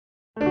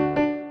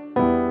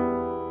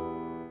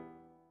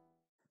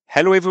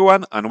Hello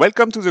everyone and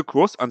welcome to the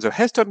course on the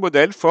Heston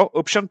model for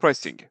option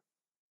pricing.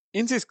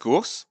 In this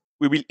course,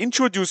 we will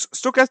introduce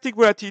stochastic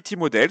volatility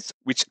models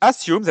which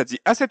assume that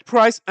the asset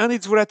price and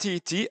its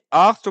volatility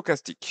are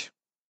stochastic.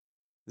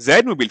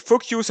 Then we will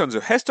focus on the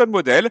Heston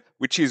model,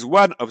 which is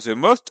one of the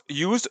most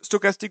used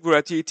stochastic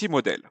volatility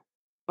model.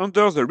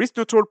 Under the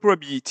risk-neutral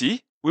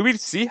probability, we will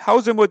see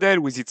how the model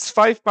with its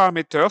 5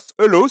 parameters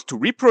allows to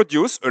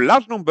reproduce a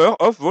large number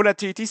of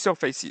volatility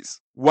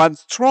surfaces. One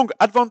strong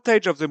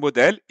advantage of the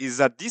model is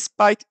that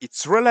despite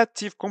its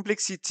relative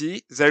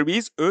complexity, there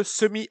is a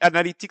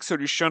semi-analytic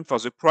solution for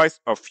the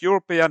price of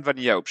European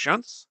vanilla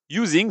options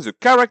using the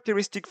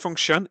characteristic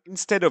function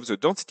instead of the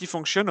density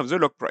function of the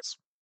log price.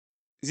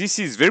 This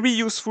is very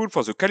useful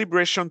for the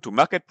calibration to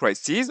market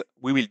prices,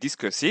 we will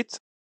discuss it,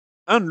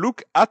 and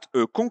look at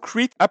a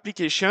concrete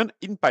application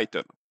in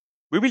Python.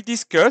 We will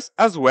discuss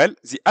as well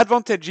the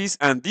advantages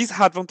and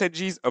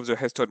disadvantages of the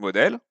Heston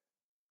model,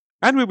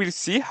 and we will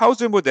see how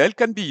the model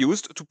can be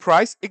used to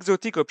price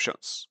exotic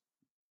options.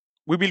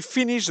 We will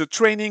finish the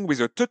training with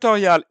a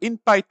tutorial in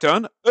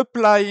Python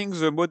applying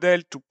the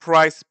model to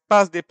price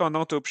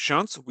path-dependent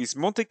options with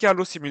Monte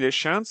Carlo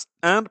simulations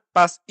and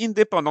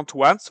path-independent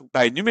ones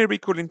by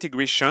numerical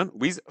integration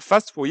with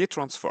fast Fourier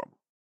transform.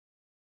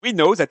 We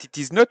know that it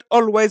is not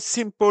always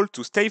simple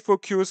to stay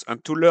focused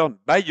and to learn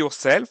by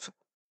yourself,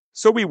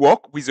 so we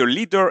work with a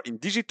leader in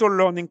digital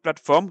learning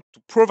platform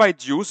to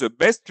provide you the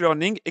best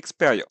learning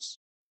experience.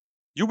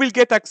 You will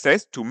get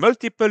access to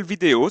multiple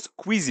videos,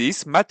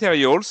 quizzes,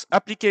 materials,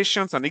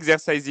 applications and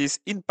exercises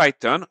in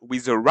Python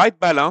with the right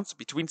balance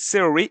between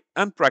theory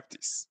and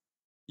practice.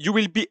 You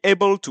will be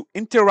able to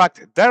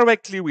interact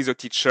directly with the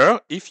teacher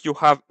if you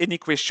have any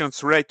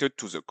questions related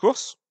to the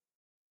course,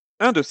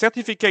 and a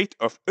certificate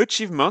of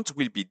achievement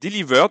will be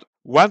delivered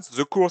once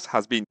the course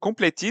has been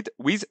completed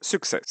with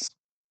success.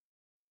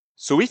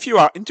 So if you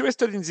are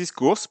interested in this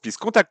course, please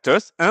contact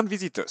us and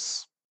visit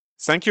us.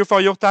 Thank you for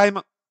your time.